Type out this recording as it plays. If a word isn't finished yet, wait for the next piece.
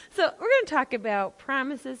So we're going to talk about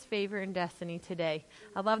promises, favor, and destiny today.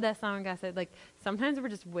 I love that song. God said, like, sometimes we're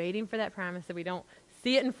just waiting for that promise that we don't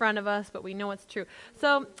see it in front of us, but we know it's true.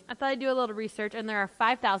 So I thought I'd do a little research, and there are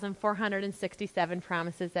 5,467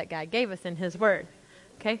 promises that God gave us in his word.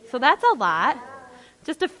 Okay, so that's a lot.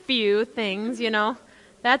 Just a few things,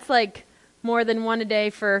 That's like more than one a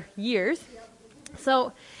day for years.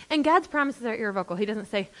 So, and God's promises are irrevocable. He doesn't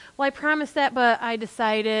say, well, I promised that, but I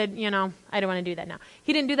decided, I don't want to do that now.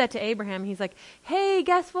 He didn't do that to Abraham. He's like, hey,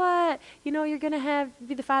 guess what? You're going to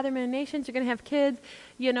be the father of many nations. You're going to have kids,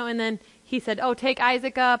 and then he said, oh, take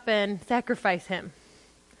Isaac up and sacrifice him.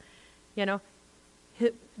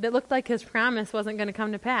 It looked like his promise wasn't going to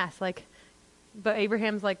come to pass. But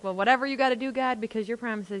Abraham's like, well, whatever you got to do, God, because your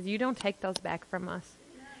promises, you don't take those back from us.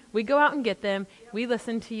 We go out and get them. We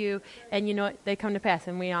listen to you, and they come to pass.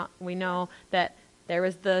 And we know that there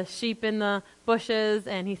was the sheep in the bushes,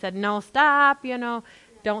 and he said, no, stop,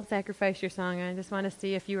 don't sacrifice your son. I just want to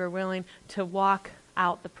see if you are willing to walk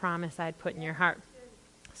out the promise I'd put in your heart.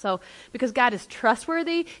 So, because God is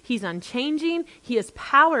trustworthy, he's unchanging, he is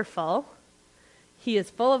powerful, he is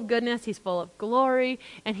full of goodness, he's full of glory,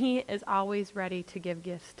 and he is always ready to give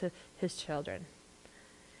gifts to his children.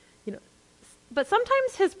 But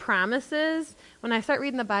sometimes his promises, when I start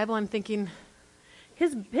reading the Bible, I'm thinking,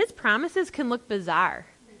 his promises can look bizarre.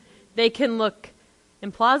 They can look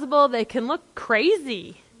implausible. They can look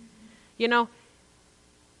crazy.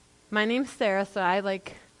 My name's Sara, so I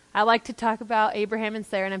like to talk about Abraham and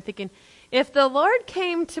Sarah, and I'm thinking, if the Lord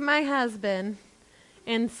came to my husband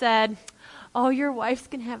and said, oh, your wife's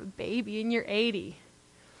going to have a baby and you're 80,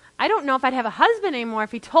 I don't know if I'd have a husband anymore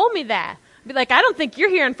if he told me that. Be like, I don't think you're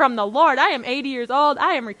hearing from the Lord. I am 80 years old.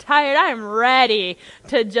 I am retired. I am ready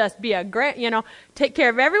to just be take care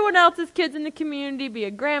of everyone else's kids in the community, be a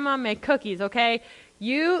grandma, make cookies, okay?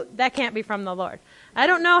 That can't be from the Lord. I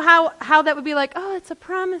don't know how that would be like, oh, it's a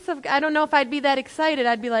promise of God. I don't know if I'd be that excited.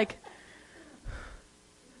 I'd be like,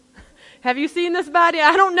 have you seen this body?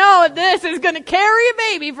 I don't know if this is going to carry a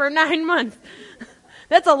baby for 9 months.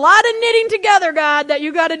 That's a lot of knitting together, God, that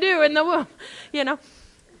you got to do in the womb,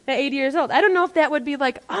 At 80 years old. I don't know if that would be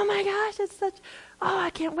like, oh my gosh, I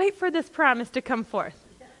can't wait for this promise to come forth.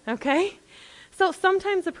 Okay? So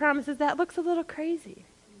sometimes the promise is that looks a little crazy.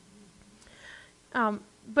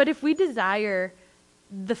 But if we desire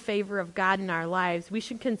the favor of God in our lives, we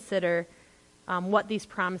should consider what these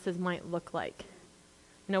promises might look like.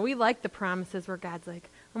 We like the promises where God's like,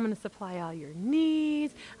 I'm going to supply all your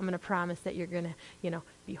needs. I'm going to promise that you're going to,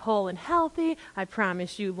 be whole and healthy. I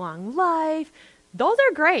promise you long life. Those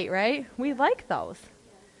are great, right? We like those,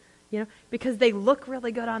 because they look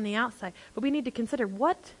really good on the outside. But we need to consider,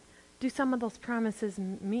 what do some of those promises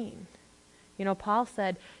mean? Paul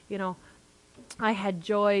said, I had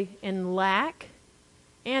joy in lack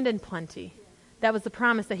and in plenty. That was the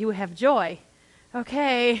promise that he would have joy.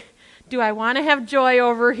 Okay, do I want to have joy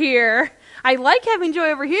over here? I like having joy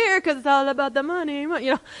over here because it's all about the money,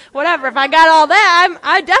 whatever. If I got all that,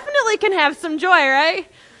 I definitely can have some joy,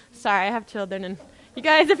 right? Sorry, I have children, and you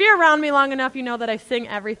guys, if you're around me long enough, you know that I sing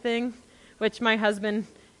everything, which my husband,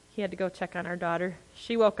 he had to go check on our daughter.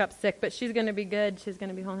 She woke up sick, but she's going to be good. She's going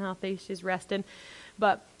to be home healthy. She's rested.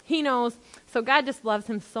 But he knows, so God just loves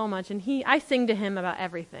him so much, and I sing to him about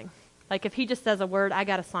everything. Like if he just says a word, I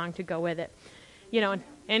got a song to go with it,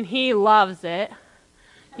 and he loves it,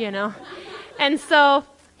 And so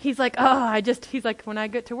he's like, he's like, when I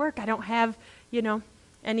get to work, I don't have,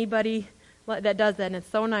 anybody that does that, and it's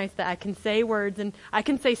so nice that I can say words, and I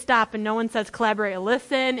can say stop, and no one says collaborate or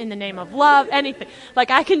listen in the name of love, anything.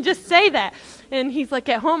 Like, I can just say that. And he's like,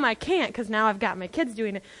 at home I can't, because now I've got my kids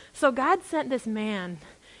doing it. So God sent this man,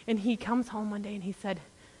 and he comes home one day, and he said,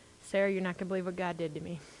 Sara, you're not going to believe what God did to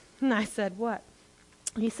me. And I said, what?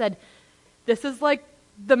 He said, this is like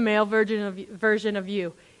the male version of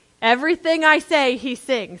you. Everything I say, he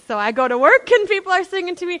sings. So I go to work and people are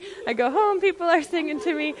singing to me. I go home, people are singing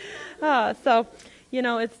to me. So,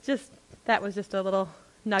 that was just a little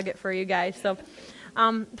nugget for you guys. So,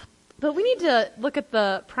 but we need to look at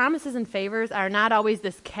the promises and favors are not always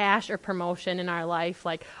this cash or promotion in our life.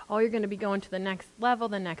 Like, oh, you're going to be going to the next level,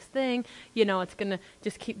 the next thing. It's going to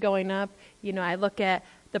just keep going up. I look at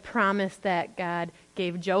the promise that God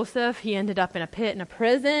gave Joseph. He ended up in a pit in a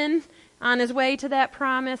prison on his way to that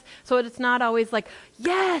promise. So it's not always like,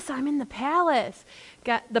 yes, I'm in the palace.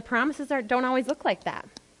 The promises don't always look like that.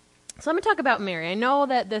 So I'm going to talk about Mary. I know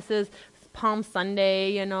that this is Palm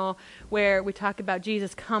Sunday, where we talk about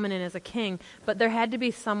Jesus coming in as a king, but there had to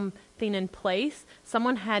be something in place.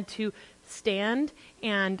 Someone had to stand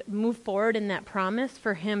and move forward in that promise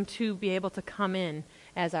for him to be able to come in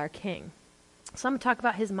as our king. So I'm going to talk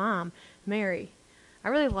about his mom, Mary. I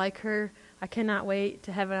really like her. I cannot wait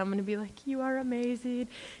to heaven. I'm going to be like, you are amazing.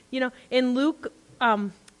 In Luke,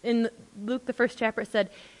 the first chapter, it said,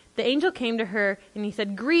 the angel came to her and he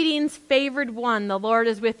said, greetings, favored one, the Lord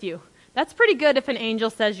is with you. That's pretty good if an angel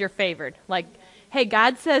says you're favored. Like, hey,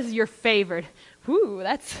 God says you're favored. Whoo,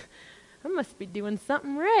 I must be doing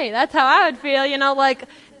something right. That's how I would feel, like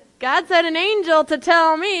God sent an angel to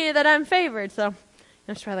tell me that I'm favored. So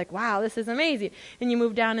I'm just like, wow, this is amazing. And you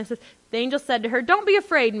move down and it says, the angel said to her, don't be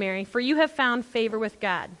afraid, Mary, for you have found favor with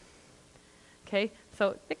God. Okay,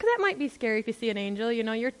 so because that might be scary if you see an angel.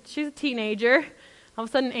 She's a teenager. All of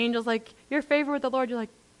a sudden, an angel's like, you're favored with the Lord. You're like,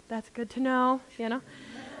 that's good to know,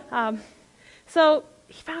 So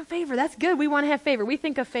he found favor. That's good. We want to have favor. We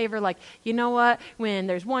think of favor like, you know what? When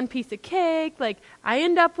there's one piece of cake, like I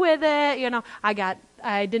end up with it.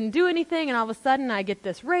 I didn't do anything, and all of a sudden I get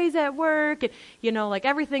this raise at work, and like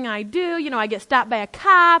everything I do, I get stopped by a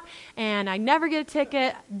cop, and I never get a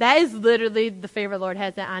ticket. That is literally the favor the Lord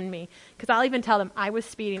has that on me, because I'll even tell them I was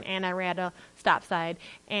speeding and I ran a stop sign,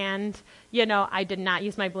 and I did not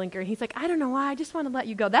use my blinker. And he's like, I don't know why, I just want to let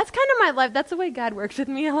you go. That's kind of my life. That's the way God works with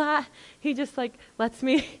me a lot. He just lets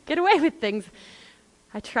me get away with things.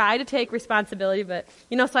 I try to take responsibility, but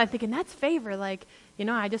so I'm thinking that's favor.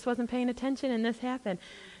 I just wasn't paying attention and this happened.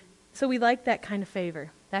 So we like that kind of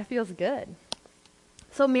favor. That feels good.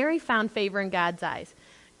 So Mary found favor in God's eyes.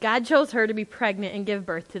 God chose her to be pregnant and give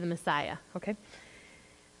birth to the Messiah. Okay.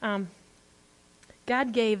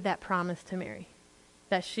 God gave that promise to Mary,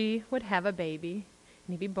 that she would have a baby,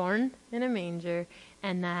 and he'd be born in a manger,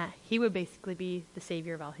 and that he would basically be the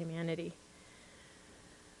savior of all humanity.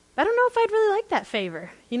 But I don't know if I'd really like that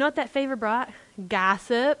favor. You know what that favor brought?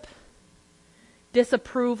 Gossip,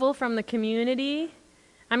 disapproval from the community.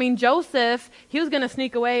 Joseph, he was going to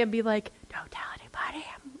sneak away and be like, don't tell anybody,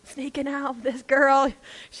 I'm sneaking out with this girl.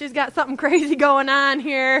 She's got something crazy going on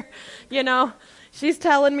here. She's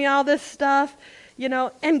telling me all this stuff.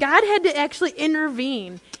 And God had to actually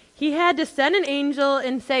intervene. He had to send an angel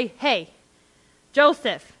and say, hey,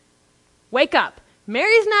 Joseph, wake up.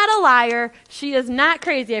 Mary's not a liar. She is not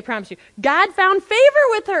crazy, I promise you. God found favor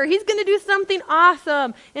with her. He's going to do something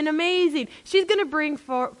awesome and amazing. She's going to bring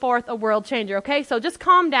forth a world changer, okay? So just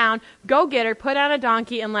calm down, go get her, put on a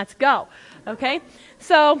donkey, and let's go, okay?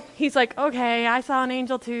 So he's like, okay, I saw an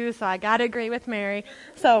angel too, so I got to agree with Mary.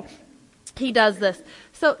 So he does this.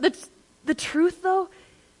 So the truth, though,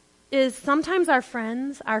 is sometimes our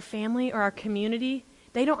friends, our family, or our community,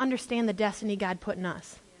 they don't understand the destiny God put in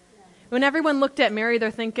us. When everyone looked at Mary,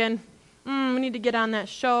 they're thinking, we need to get on that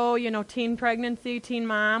show, teen pregnancy, teen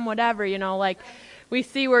mom, whatever, we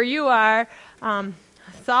see where you are. I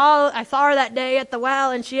saw her that day at the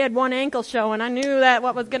well, and she had one ankle showing. I knew that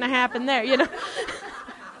what was going to happen there, You know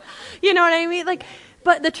what I mean?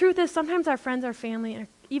 But the truth is, sometimes our friends, our family, and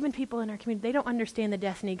even people in our community, they don't understand the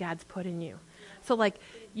destiny God's put in you. So,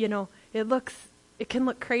 it can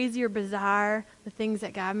look crazy or bizarre, the things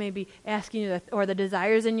that God may be asking you, or the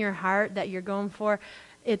desires in your heart that you're going for.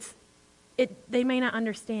 They may not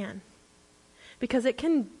understand. Because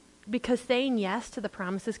saying yes to the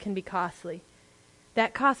promises can be costly.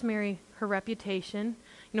 That cost Mary her reputation.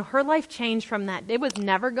 Her life changed from that. It was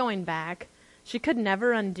never going back. She could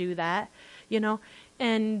never undo that,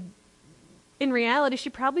 And in reality,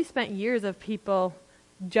 she probably spent years of people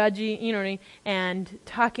judging, and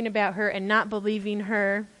talking about her and not believing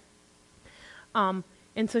her. And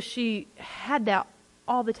so she had that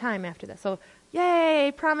all the time after that. So,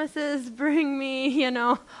 yay, promises bring me,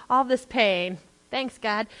 all this pain. Thanks,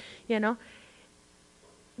 God,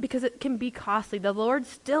 because it can be costly. The Lord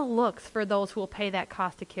still looks for those who will pay that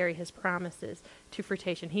cost to carry his promises to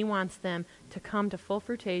fruition. He wants them to come to full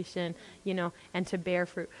fruition, and to bear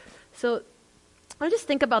fruit. So I just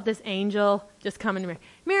think about this angel just coming to Mary.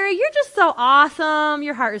 Mary, you're just so awesome.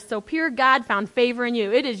 Your heart is so pure. God found favor in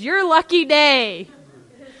you. It is your lucky day.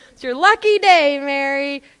 It's your lucky day,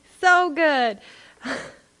 Mary. So good.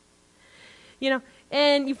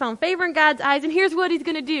 And you found favor in God's eyes. And here's what he's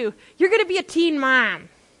going to do. You're going to be a teen mom.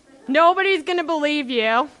 Nobody's going to believe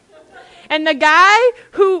you. And the guy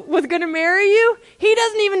who was going to marry you, he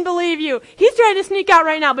doesn't even believe you. He's trying to sneak out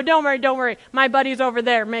right now, but don't worry. My buddy's over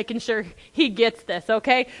there making sure he gets this,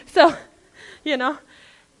 okay? So, it'd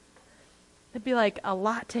be a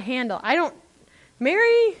lot to handle.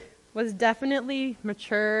 Mary was definitely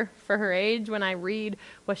mature for her age when I read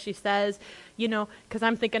what she says, because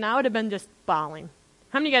I'm thinking I would have been just bawling.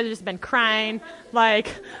 How many of you guys have just been crying,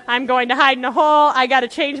 I'm going to hide in a hole, I got to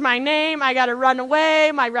change my name, I got to run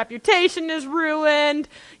away, my reputation is ruined,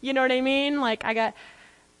 you know what I mean? I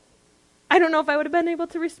don't know if I would have been able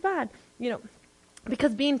to respond,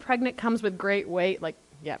 Because being pregnant comes with great weight,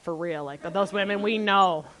 for real, those women we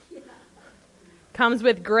know. Comes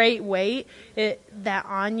with great weight, that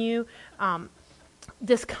on you,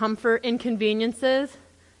 discomfort, inconveniences.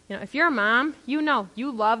 If you're a mom, you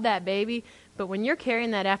love that baby, but when you're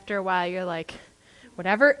carrying that after a while, you're like,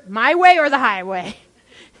 whatever, my way or the highway.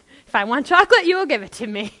 If I want chocolate, you will give it to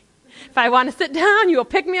me. If I want to sit down, you will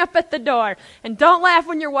pick me up at the door. And don't laugh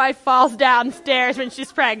when your wife falls downstairs when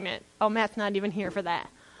she's pregnant. Oh, Matt's not even here for that.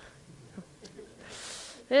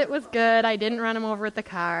 It was good. I didn't run him over with the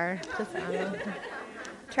car. Just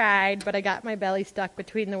tried, but I got my belly stuck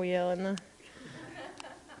between the wheel and the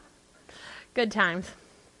good times.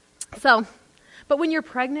 So, but when you're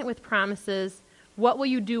pregnant with promises, what will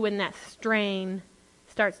you do when that strain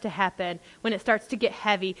starts to happen, when it starts to get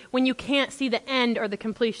heavy, when you can't see the end or the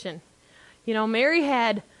completion? Mary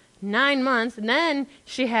had 9 months, and then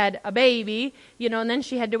she had a baby, and then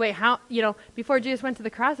she had to wait, before Jesus went to the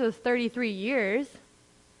cross, it was 33 years,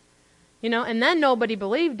 and then nobody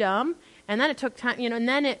believed him, and then it took time, and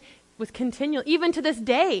then it was continual, even to this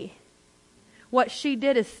day. What she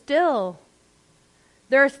did is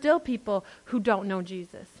there are still people who don't know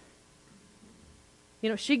Jesus.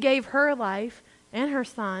 She gave her life and her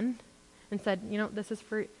son and said, this is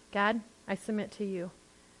for God, I submit to you.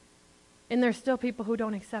 And there's still people who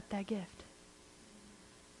don't accept that gift.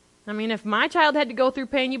 If my child had to go through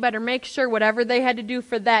pain, you better make sure whatever they had to do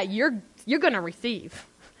for that, you're going to receive.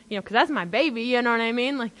 Because that's my baby, you know what I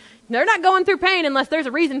mean? They're not going through pain unless there's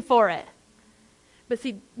a reason for it. But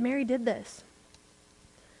see, Mary did this.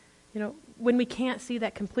 When we can't see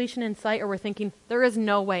that completion in sight, or we're thinking, there is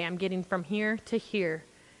no way I'm getting from here to here.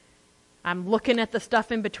 I'm looking at the stuff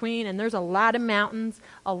in between, and there's a lot of mountains,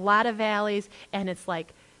 a lot of valleys, and it's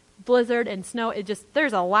like blizzard and snow.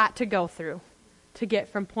 There's a lot to go through to get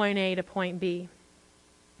from point A to point B.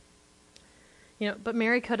 But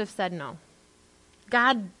Mary could have said no.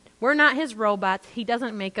 God, we're not his robots. He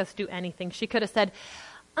doesn't make us do anything. She could have said,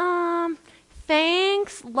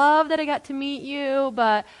 thanks, love that I got to meet you,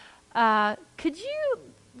 but there's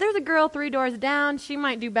a girl 3 doors down. She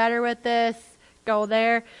might do better with this. Go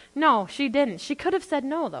there. No, she didn't. She could have said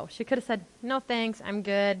no, though. She could have said, no thanks, I'm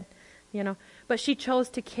good, But she chose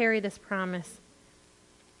to carry this promise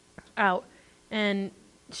out. And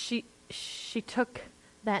she took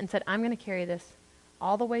that and said, I'm going to carry this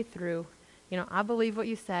all the way through. I believe what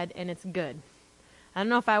you said, and it's good. I don't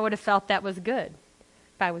know if I would have felt that was good.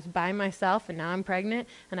 If I was by myself and now I'm pregnant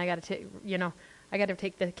and I got to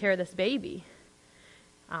take care of this baby.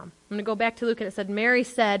 I'm going to go back to Luke, and it said, Mary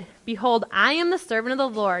said, behold, I am the servant of the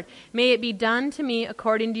Lord. May it be done to me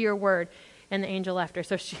according to your word. And the angel left her.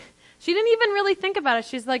 So she didn't even really think about it.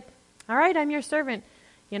 She's like, all right, I'm your servant.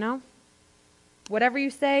 Whatever you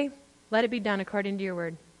say, let it be done according to your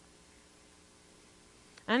word.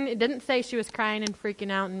 And it didn't say she was crying and freaking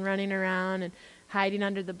out and running around and hiding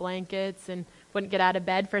under the blankets and wouldn't get out of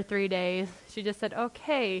bed for 3 days. She just said,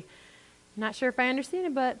 okay, not sure if I understand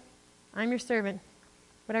it, but I'm your servant.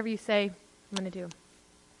 Whatever you say, I'm going to do.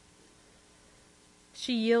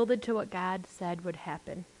 She yielded to what God said would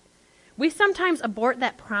happen. We sometimes abort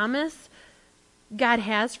that promise God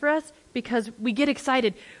has for us because we get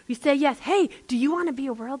excited. We say yes. Hey, do you want to be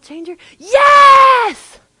a world changer?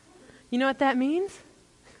 Yes! You know what that means?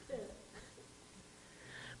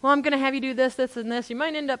 Well, I'm going to have you do this, this, and this. You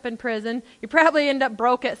might end up in prison. You probably end up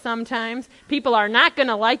broke at some times. People are not going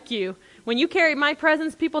to like you. When you carry my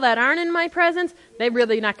presence, people that aren't in my presence, they're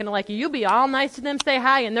really not going to like you. You'll be all nice to them, say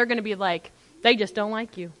hi, and they're going to be like, they just don't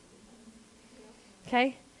like you.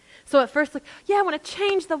 Okay? So at first, yeah, I want to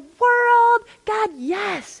change the world. God,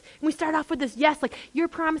 yes. And we start off with this yes, your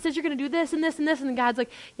promises, you're going to do this and this and this. And God's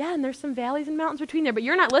like, yeah, and there's some valleys and mountains between there. But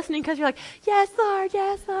you're not listening because you're like, yes, Lord,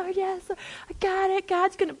 yes, Lord, yes, Lord. I got it.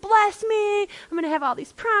 God's going to bless me. I'm going to have all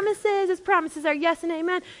these promises. His promises are yes and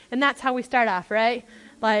amen. And that's how we start off, right?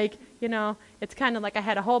 It's kind of like I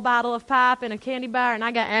had a whole bottle of pop and a candy bar and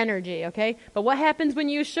I got energy, okay? But what happens when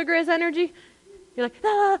you use sugar as energy? You're like,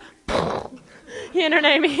 ah. You know what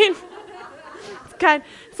I mean?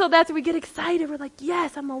 So that's we get excited. We're like,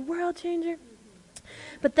 yes, I'm a world changer.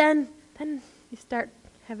 But then you start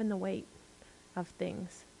having the weight of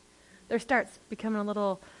things. There starts becoming a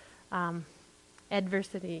little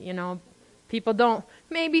adversity, People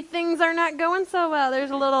maybe things are not going so well.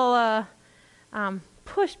 There's a little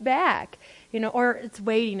push back, or it's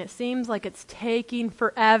waiting. It seems like it's taking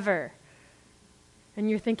forever. And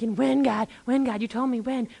you're thinking, when, God? You told me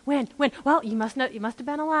when? Well, you must have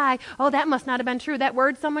been a lie. Oh, that must not have been true. That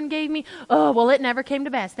word someone gave me, oh, well, it never came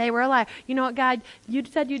to pass. They were a lie. You know what, God? You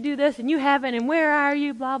said you'd do this, and you haven't, and where are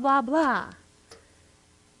you? Blah, blah, blah.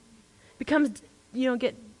 Becomes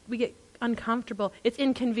we get uncomfortable. It's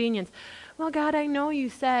inconvenience. Well, God, I know you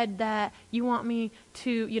said that you want me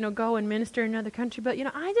to, go and minister in another country, but,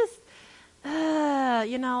 I just,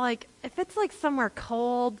 like, if it's like somewhere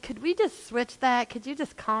cold, could we just switch that? Could you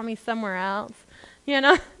just call me somewhere else?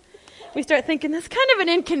 We start thinking that's kind of an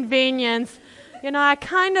inconvenience.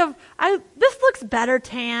 This looks better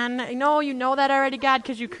tan. I know you know that already, God,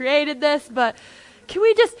 because you created this, but can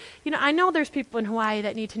we just, I know there's people in Hawaii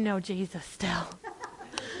that need to know Jesus still.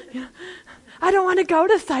 I don't want to go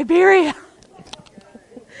to Siberia.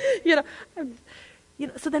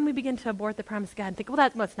 So then we begin to abort the promise of God and think, well,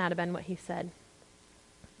 that must not have been what he said.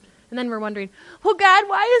 And then we're wondering, well, God,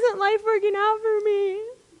 why isn't life working out for me?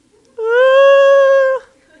 Ooh.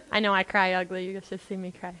 I know I cry ugly. You should see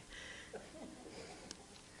me cry.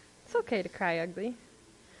 It's okay to cry ugly.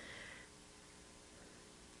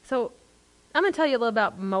 So I'm going to tell you a little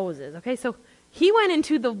about Moses, okay? So he went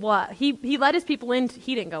into the what? He led his people in.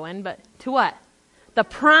 He didn't go in, but to what? The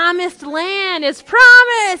promised land. Is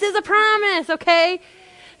a promise, okay?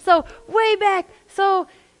 So way back,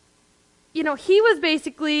 he was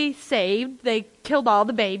basically saved. They killed all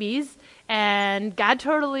the babies, and God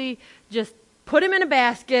totally just put him in a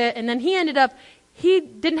basket, and then he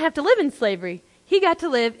didn't have to live in slavery. He got to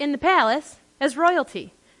live in the palace as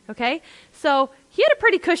royalty, okay? So he had a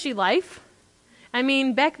pretty cushy life. I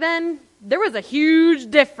mean, back then, there was a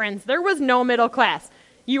huge difference. There was no middle class.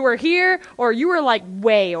 You were here, or you were like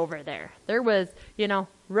way over there. There was,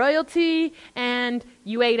 royalty, and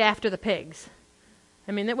you ate after the pigs.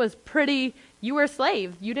 I mean, it was pretty, you were a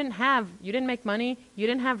slave. You didn't make money. You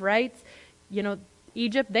didn't have rights.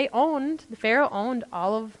 Egypt, the Pharaoh owned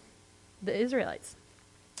all of the Israelites.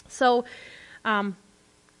 So,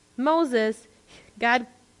 Moses, God,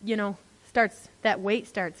 that weight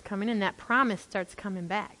starts coming in, that promise starts coming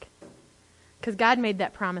back. Because God made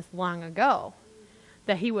that promise long ago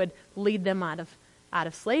that he would lead them out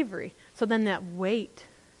of slavery. So then that weight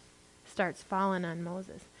starts falling on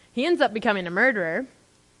Moses. He ends up becoming a murderer.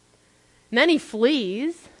 And then he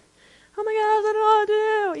flees. Oh my God, what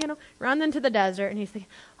do I do? Runs into the desert, and he's thinking,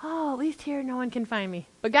 oh, at least here no one can find me.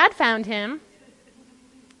 But God found him.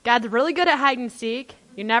 God's really good at hide and seek.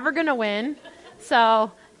 You're never going to win.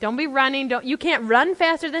 So don't be running. You can't run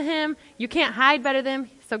faster than him. You can't hide better than him.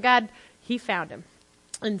 So God, he found him.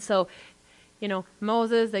 And so,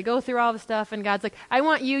 Moses, they go through all the stuff, and God's like, I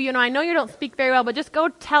want you, I know you don't speak very well, but just go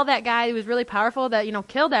tell that guy who was really powerful that,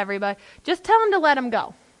 killed everybody. Just tell him to let him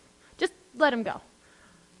go. Just let him go.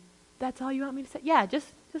 That's all you want me to say? Yeah,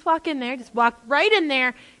 just walk in there. Just walk right in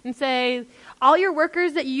there and say, all your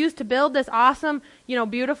workers that you used to build this awesome,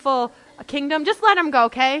 beautiful kingdom, just let them go,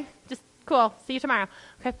 okay? Just cool. See you tomorrow.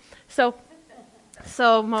 Okay. So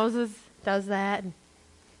Moses does that. And,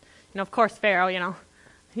 of course, Pharaoh,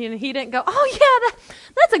 he didn't go, oh, yeah,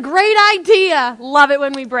 that's a great idea. Love it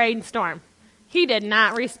when we brainstorm. He did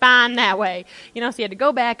not respond that way. So he had to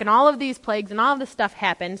go back, and all of these plagues and all of this stuff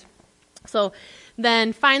happened. So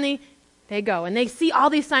then finally they go, and they see all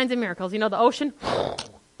these signs and miracles. The ocean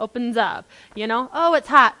opens up. Oh, it's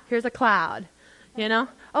hot. Here's a cloud.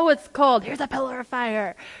 Oh, it's cold. Here's a pillar of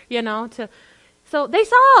fire. So they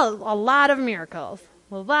saw a lot of miracles,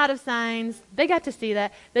 a lot of signs. They got to see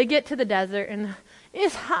that. They get to the desert, and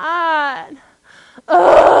it's hot.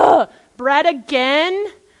 Ugh, bread again?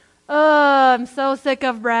 Oh, I'm so sick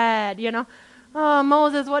of bread, Oh,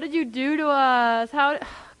 Moses, what did you do to us?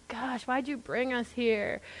 Gosh, why'd you bring us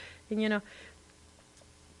here? And,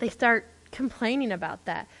 they start complaining about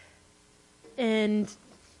that. And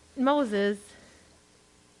Moses,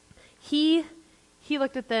 he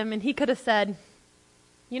looked at them, and he could have said,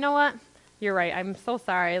 you know what? You're right. I'm so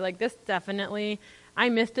sorry. Like, this definitely, I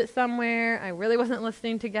missed it somewhere. I really wasn't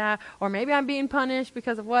listening to God. Or maybe I'm being punished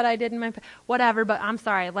because of what I did in my, whatever, but I'm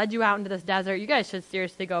sorry. I led you out into this desert. You guys should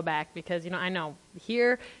seriously go back because, I know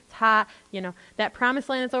here it's hot. That promised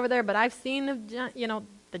land is over there, but I've seen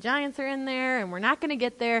the giants are in there, and we're not going to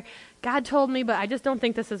get there. God told me, but I just don't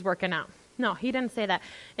think this is working out. No, he didn't say that.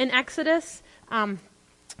 In Exodus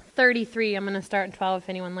 33, I'm going to start in 12 if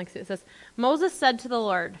anyone likes it. It says, Moses said to the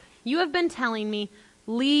Lord, you have been telling me,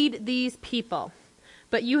 lead these people,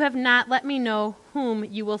 but you have not let me know whom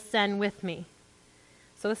you will send with me.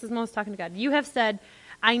 So this is Moses talking to God. You have said,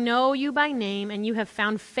 I know you by name, and you have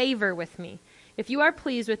found favor with me. If you are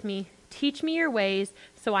pleased with me, teach me your ways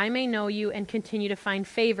so I may know you and continue to find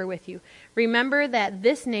favor with you. Remember that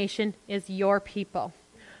this nation is your people.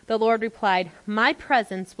 The Lord replied, my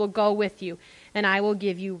presence will go with you, and I will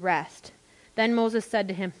give you rest. Then Moses said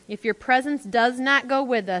to him, if your presence does not go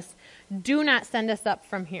with us, do not send us up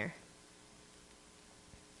from here.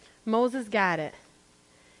 Moses got it.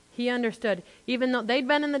 He understood. Even though they'd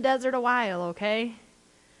been in the desert a while, okay?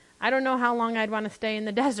 I don't know how long I'd want to stay in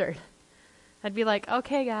the desert. I'd be like,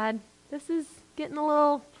 okay, God, this is getting a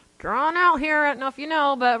little drawn out here. I don't know if you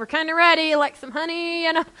know, but we're kind of ready. Like some honey,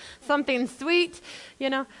 something sweet.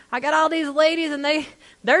 I got all these ladies and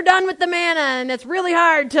they're done with the manna, and it's really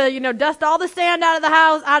hard to, dust all the sand out of the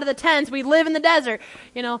house, out of the tents. We live in the desert.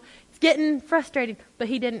 It's getting frustrating. But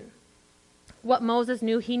he didn't. What Moses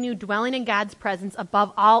knew, he knew dwelling in God's presence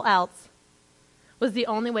above all else was the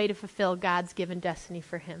only way to fulfill God's given destiny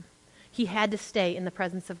for him. He had to stay in the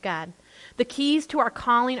presence of God. The keys to our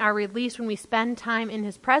calling are released when we spend time in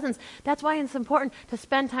his presence. That's why it's important to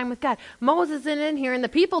spend time with God. Moses isn't in here, and the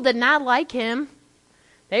people did not like him.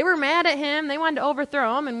 They were mad at him. They wanted to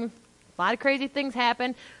overthrow him, and a lot of crazy things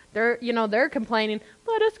happened. They're complaining,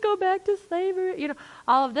 let us go back to slavery,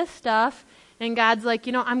 all of this stuff. And God's like,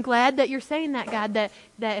 I'm glad that you're saying that, God, that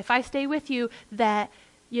if I stay with you, that,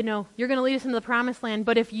 you're going to lead us into the promised land.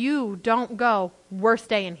 But if you don't go, we're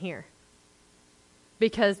staying here.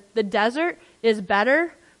 Because the desert is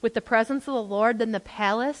better with the presence of the Lord than the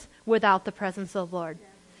palace without the presence of the Lord.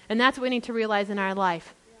 And that's what we need to realize in our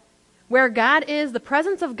life. Where God is, the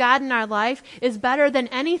presence of God in our life is better than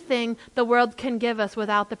anything the world can give us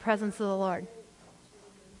without the presence of the Lord.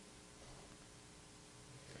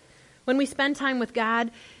 When we spend time with God,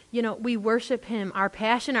 we worship him. Our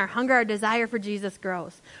passion, our hunger, our desire for Jesus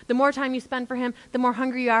grows. The more time you spend for him, the more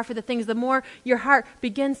hungry you are for the things, the more your heart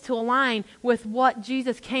begins to align with what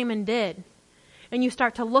Jesus came and did. And you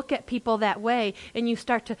start to look at people that way, and you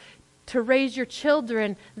start to raise your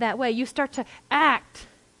children that way. You start to act.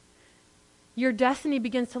 Your destiny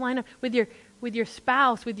begins to line up with your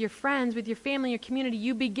spouse, with your friends, with your family, your community.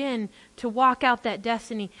 You begin to walk out that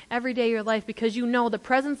destiny every day of your life because you know the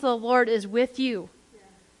presence of the Lord is with you.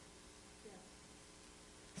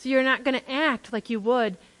 So you're not going to act like you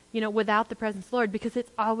would, without the presence of the Lord, because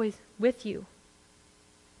it's always with you.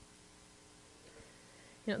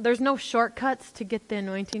 There's no shortcuts to get the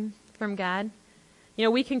anointing from God.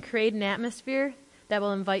 We can create an atmosphere that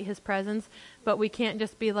will invite his presence, but we can't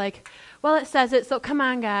just be like, well, it says it, so come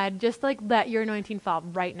on, God, just let your anointing fall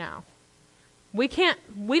right now. We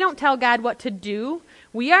don't tell God what to do.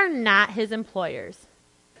 We are not his employers.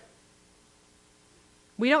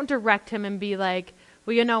 We don't direct him and be like,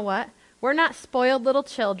 well, you know what? We're not spoiled little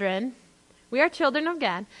children. We are children of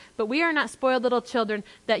God, but we are not spoiled little children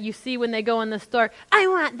that you see when they go in the store. I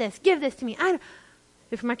want this. Give this to me.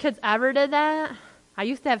 If my kids ever did that, I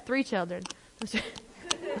used to have 3 children.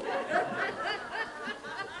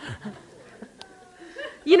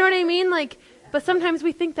 You know what I mean? But sometimes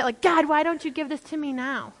we think that, God, why don't you give this to me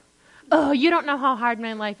now? Oh, you don't know how hard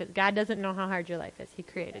my life is. God doesn't know how hard your life is. He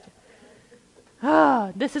created you.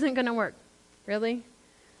 Oh, this isn't going to work. Really?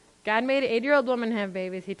 God made an 8-year-old woman have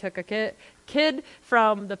babies. He took a kid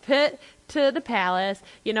from the pit to the palace.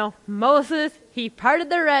 Moses, he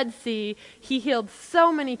parted the Red Sea. He healed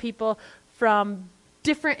so many people from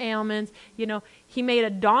different ailments. He made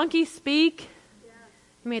a donkey speak. Yeah.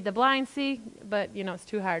 He made the blind see, but, it's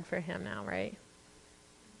too hard for him now, right?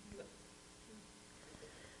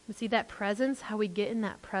 But see that presence, how we get in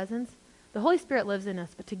that presence? The Holy Spirit lives in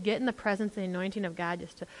us, but to get in the presence and anointing of God,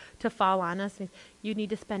 just to fall on us, means you need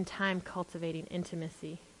to spend time cultivating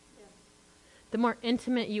intimacy. Yeah. The more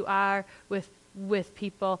intimate you are with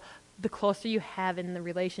people, the closer you have in the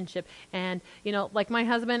relationship. And, like my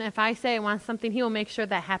husband, if I say I want something, he will make sure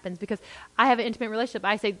that happens because I have an intimate relationship.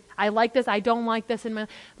 I say, I like this, I don't like this in my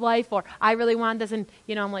life, or I really want this. And,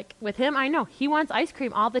 I'm like, with him, I know he wants ice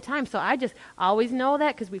cream all the time. So I just always know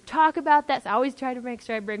that because we've talked about that. So I always try to make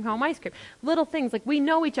sure I bring home ice cream. Little things, we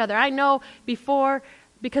know each other. I know before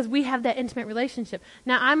because we have that intimate relationship.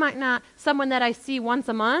 Now, I might not, someone that I see once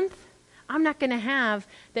a month, I'm not going to have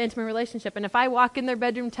the intimate relationship. And if I walk in their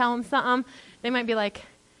bedroom, tell them something, they might be like,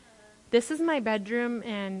 this is my bedroom,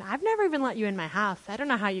 and I've never even let you in my house. I don't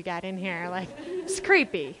know how you got in here. It's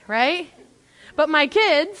creepy, right? But my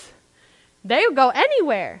kids, they go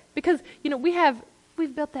anywhere because,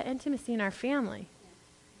 we've built that intimacy in our family.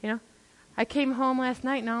 I came home last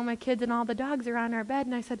night, and all my kids and all the dogs are on our bed,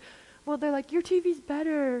 and I said, well, they're like, your TV's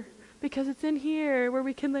better because it's in here where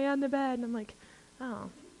we can lay on the bed. And I'm like, oh.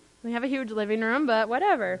 We have a huge living room, but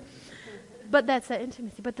whatever. But that's that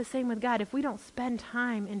intimacy. But the same with God. If we don't spend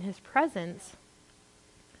time in his presence,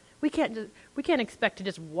 we can't expect to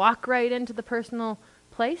just walk right into the personal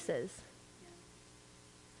places.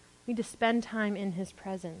 We need to spend time in his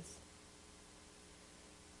presence.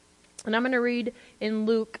 And I'm going to read in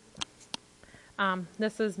Luke.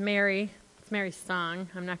 This is Mary. It's Mary's song.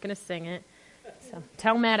 I'm not going to sing it. So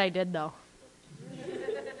tell Matt I did, though.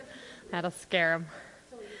 That'll scare him.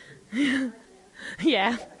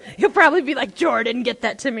 Yeah. He'll probably be like, Jordan, get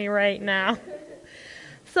that to me right now.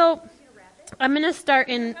 So I'm going to start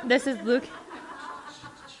in, this is Luke.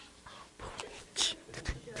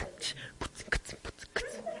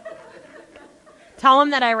 Tell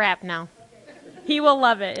him that I rap now. He will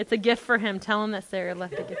love it. It's a gift for him. Tell him that Sarah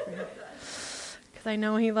left a gift for him. Because I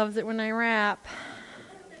know he loves it when I rap.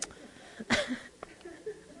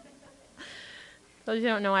 Those you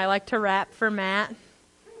don't know, I like to rap for Matt.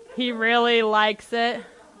 He really likes it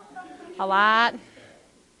a lot. And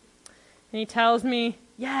he tells me,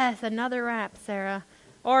 yes, another rap, Sarah.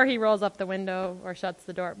 Or he rolls up the window or shuts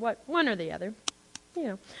the door. One or the other. You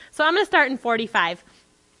know. So I'm going to start in 45.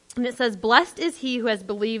 And it says, blessed is he who has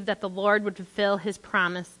believed that the Lord would fulfill his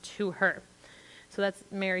promise to her. So that's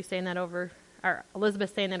Mary saying that over, or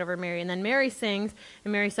Elizabeth saying that over Mary. And then Mary sings,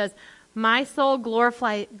 and Mary says, my soul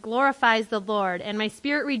glorifies the Lord, and my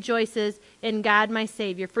spirit rejoices in God my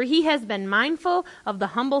Savior, for he has been mindful of the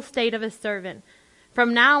humble state of his servant.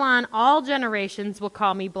 From now on, all generations will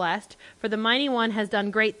call me blessed, for the Mighty One has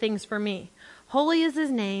done great things for me. Holy is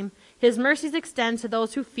his name. His mercies extend to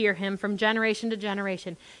those who fear him from generation to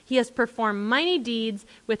generation. He has performed mighty deeds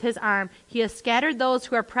with his arm. He has scattered those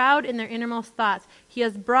who are proud in their innermost thoughts. He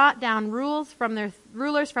has brought down rulers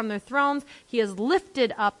from their thrones. He has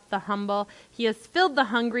lifted up the humble. He has filled the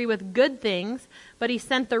hungry with good things, but he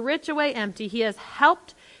sent the rich away empty. He has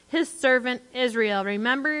helped his servant Israel,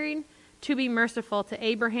 remembering to be merciful to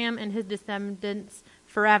Abraham and his descendants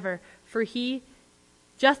forever. For he,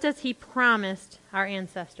 just as he promised our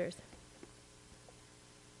ancestors.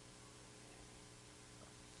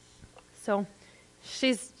 So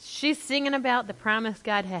she's singing about the promise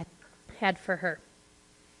God had for her.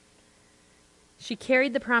 She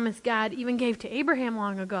carried the promise God even gave to Abraham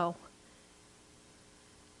long ago.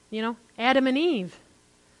 You know, Adam and Eve.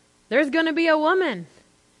 There's going to be a woman.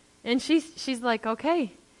 And she's like,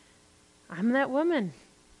 okay, I'm that woman.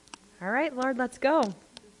 All right, Lord, let's go.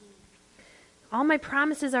 All my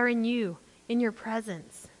promises are in you, in your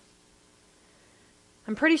presence.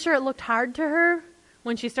 I'm pretty sure it looked hard to her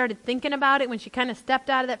when she started thinking about it, when she kind of stepped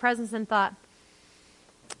out of that presence and thought,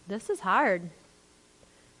 this is hard.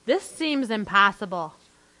 This seems impossible.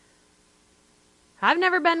 I've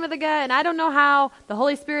never been with a guy, and I don't know how. The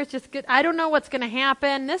Holy Spirit's just good. I don't know what's going to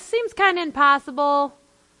happen. This seems kind of impossible.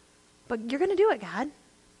 But you're going to do it, God.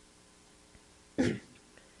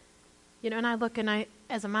 You know, and I look and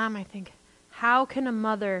as a mom, I think, how can a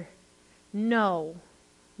mother know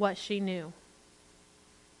what she knew?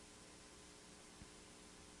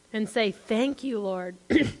 And say, thank you, Lord,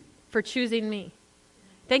 for choosing me.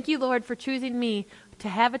 Thank you, Lord, for choosing me to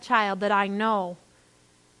have a child that I know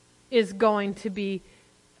is going to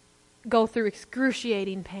go through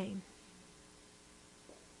excruciating pain.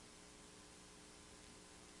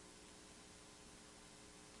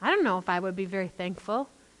 I don't know if I would be very thankful.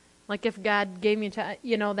 Like if God gave me a child,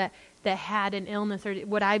 you know, that had an illness, or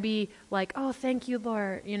would I be like, oh, thank you,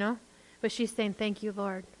 Lord, you know? But she's saying, thank you,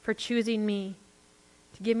 Lord, for choosing me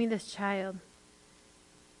to give me this child,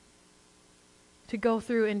 to go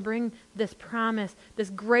through and bring this promise, this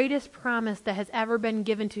greatest promise that has ever been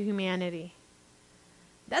given to humanity.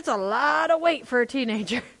 That's a lot of weight for a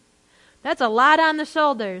teenager. That's a lot on the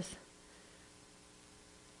shoulders.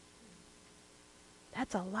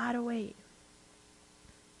 That's a lot of weight.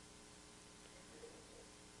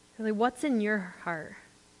 Really, what's in your heart?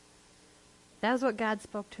 That was what God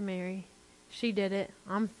spoke to Mary. She did it.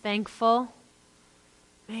 I'm thankful.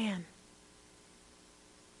 Man,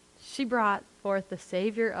 she brought forth the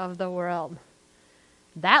Savior of the world.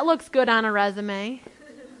 That looks good on a resume,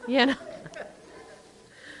 you know.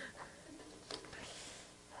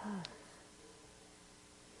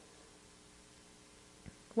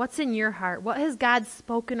 What's in your heart? What has God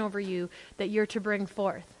spoken over you that you're to bring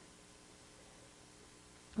forth?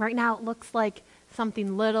 Right now it looks like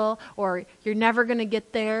something little, or you're never going to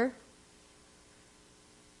get there.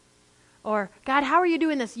 Or, God, how are you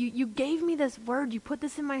doing this? You gave me this word. You put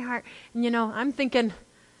this in my heart. And, you know, I'm thinking,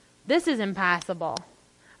 this is impossible.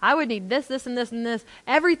 I would need this, this, and this, and this.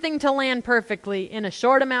 Everything to land perfectly in a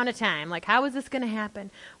short amount of time. Like, how is this going to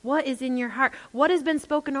happen? What is in your heart? What has been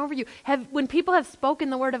spoken over you? When people have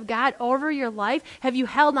spoken the word of God over your life, have you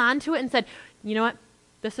held on to it and said, you know what?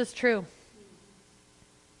 This is true.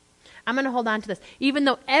 I'm going to hold on to this. Even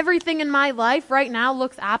though everything in my life right now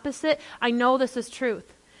looks opposite, I know this is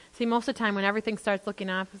truth. See, most of the time when everything starts looking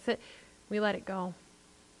opposite, we let it go.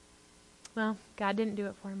 Well, God didn't do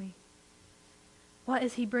it for me. What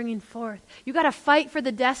is he bringing forth? You got to fight for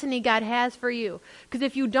the destiny God has for you. Because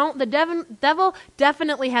if you don't, the devil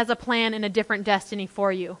definitely has a plan and a different destiny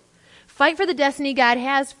for you. Fight for the destiny God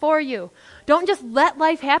has for you. Don't just let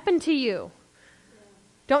life happen to you.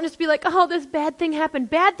 Don't just be like, oh, this bad thing happened.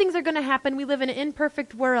 Bad things are going to happen. We live in an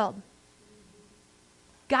imperfect world.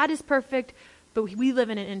 God is perfect, but we live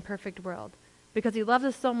in an imperfect world. Because he loves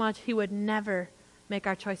us so much, he would never make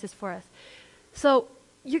our choices for us. So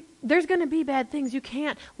there's going to be bad things. You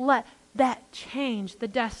can't let that change the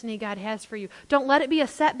destiny God has for you. Don't let it be a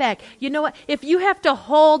setback. You know what? If you have to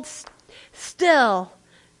hold still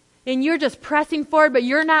and you're just pressing forward, but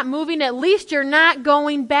you're not moving, at least you're not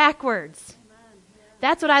going backwards.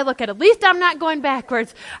 That's what I look at. At least I'm not going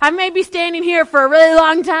backwards. I may be standing here for a really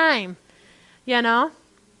long time, you know?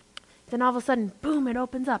 Then all of a sudden, boom, it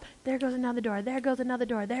opens up. There goes another door. There goes another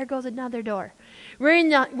door. There goes another door.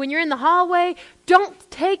 When you're in the hallway, don't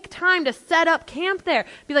take time to set up camp there.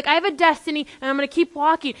 Be like, I have a destiny, and I'm going to keep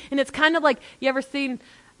walking. And it's kind of like, you ever seen,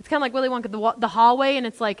 it's kind of like Willy Wonka, the hallway, and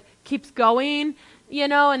it's like, keeps going, you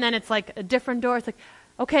know, and then it's like a different door. It's like,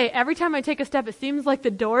 okay, every time I take a step, it seems like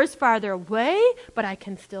the door is farther away, but I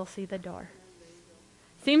can still see the door.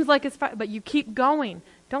 Seems like it's far, but you keep going.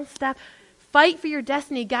 Don't stop. Fight for your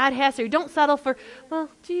destiny God has for you. Don't settle for, well,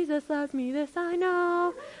 Jesus loves me, this I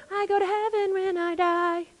know. I go to heaven when I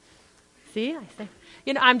die. See, I say,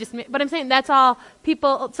 you know, but I'm saying that's all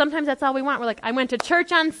people, sometimes that's all we want. We're like, I went to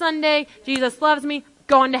church on Sunday, Jesus loves me,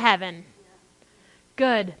 going to heaven.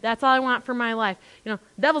 Good. That's all I want for my life. You know,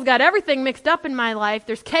 the devil's got everything mixed up in my life.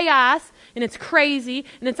 There's chaos, and it's crazy,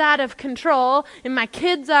 and it's out of control, and my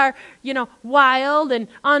kids are, you know, wild and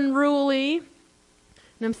unruly,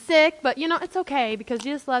 and I'm sick, but, you know, it's okay because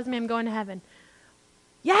Jesus loves me. I'm going to heaven.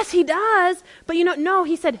 Yes, he does, but, you know, no,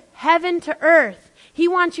 he said heaven to earth. He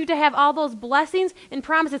wants you to have all those blessings and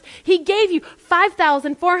promises. He gave you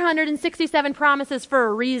 5,467 promises for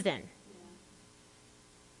a reason.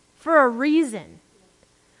 For a reason.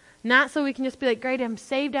 Not so we can just be like, great, I'm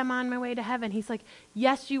saved, I'm on my way to heaven. He's like,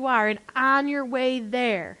 yes, you are, and on your way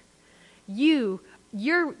there, you're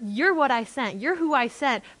what I sent. You're who I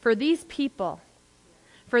sent for these people,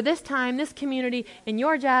 for this time, this community, and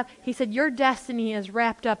your job. He said, your destiny is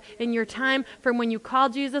wrapped up in your time from when you call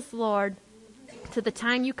Jesus Lord to the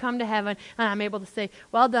time you come to heaven, and I'm able to say,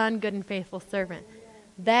 well done, good and faithful servant.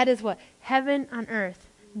 That is what? Heaven on earth.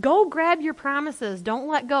 Go grab your promises. Don't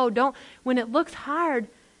let go. When it looks hard,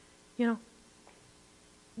 you know,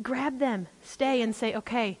 grab them, stay and say,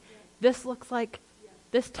 okay, this looks like,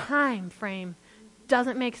 this time frame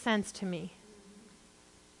doesn't make sense to me.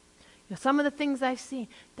 You know, some of the things I've seen,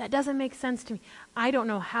 that doesn't make sense to me. I don't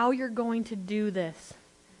know how you're going to do this.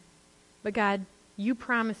 But God, you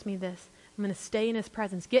promised me this. I'm going to stay in his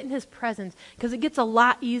presence, get in his presence, because it gets a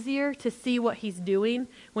lot easier to see what he's doing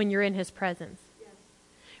when you're in his presence. Yes.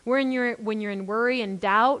 When you're in worry and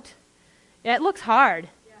doubt, it looks hard.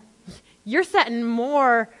 You're setting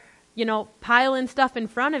more, you know, piling stuff in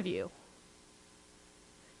front of you.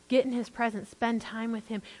 Get in his presence. Spend time with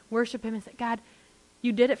him. Worship him and say, God,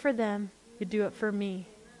 you did it for them. You do it for me.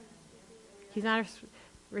 He's not a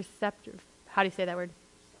receptive. How do you say that word?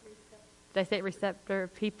 Did I say receptor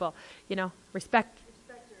of people? You know,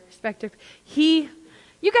 respecter.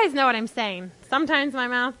 You guys know what I'm saying. Sometimes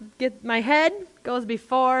my head goes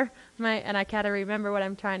before and I gotta remember what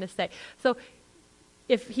I'm trying to say. So,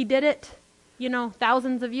 if he did it, you know,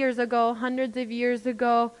 thousands of years ago, hundreds of years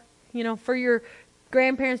ago, you know, for your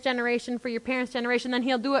grandparents' generation, for your parents' generation, then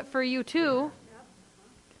he'll do it for you too.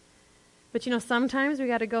 But, you know, sometimes we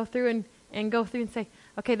got to go through and say,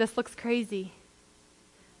 okay, this looks crazy.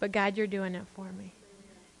 But God, you're doing it for me.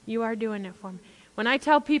 You are doing it for me. When I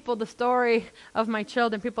tell people the story of my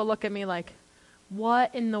children, people look at me like,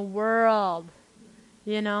 what in the world?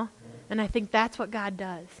 You know? And I think that's what God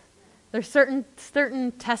does. There's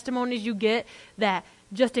certain testimonies you get that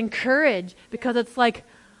just encourage because it's like,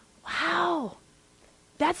 wow,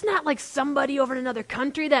 that's not like somebody over in another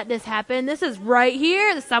country that this happened. This is right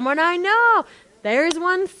here. There's someone I know. There's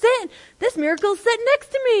one sitting. This miracle's sitting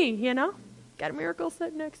next to me, you know. Got a miracle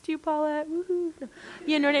sitting next to you, Paulette. Woohoo.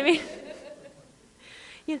 You know what I mean?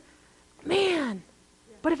 Man.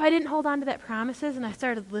 But if I didn't hold on to that promises and I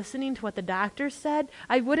started listening to what the doctors said,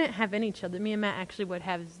 I wouldn't have any children. Me and Matt actually would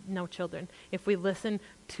have no children if we listened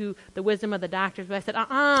to the wisdom of the doctors. But I said,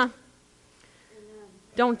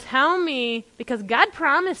 don't tell me, because God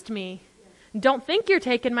promised me. Don't think you're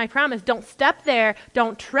taking my promise. Don't step there.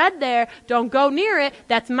 Don't tread there. Don't go near it.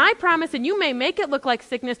 That's my promise, and you may make it look like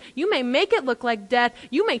sickness. You may make it look like death.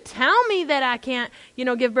 You may tell me that I can't,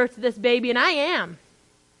 give birth to this baby, and I am.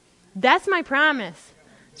 That's my promise.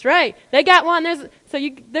 That's right. They got one.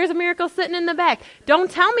 There's a miracle sitting in the back. Don't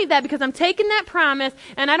tell me that, because I'm taking that promise,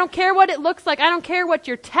 and I don't care what it looks like. I don't care what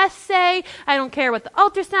your tests say. I don't care what the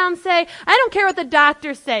ultrasounds say. I don't care what the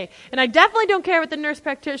doctors say. And I definitely don't care what the nurse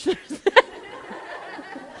practitioners say.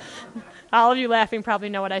 All of you laughing probably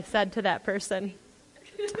know what I said to that person.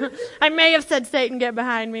 I may have said, Satan, get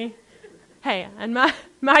behind me. Hey, in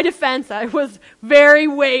my defense, I was very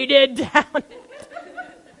weighted down.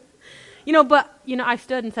 I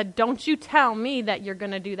stood and said, don't you tell me that you're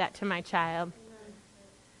going to do that to my child.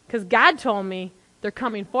 Because God told me they're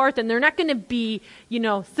coming forth, and they're not going to be,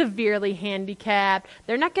 severely handicapped.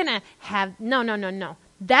 They're not going to have, no.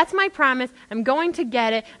 That's my promise. I'm going to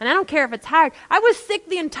get it, and I don't care if it's hard. I was sick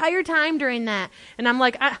the entire time during that. And I'm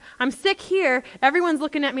like, I'm sick here. Everyone's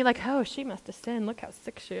looking at me like, oh, she must have sinned. Look how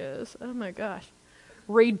sick she is. Oh, my gosh.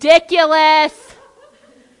 Ridiculous.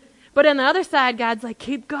 But on the other side, God's like,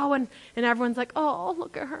 keep going. And everyone's like, oh,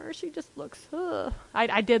 look at her. She just looks,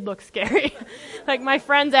 I did look scary. Like my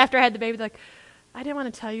friends after I had the baby, like, I didn't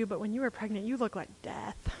want to tell you, but when you were pregnant, you look like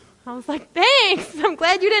death. I was like, thanks. I'm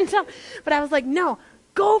glad you didn't tell. But I was like, no,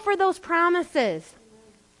 go for those promises.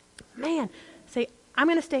 Man, say, I'm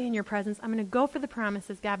going to stay in your presence. I'm going to go for the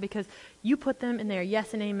promises, God, because you put them in there.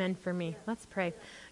 Yes and amen for me. Let's pray.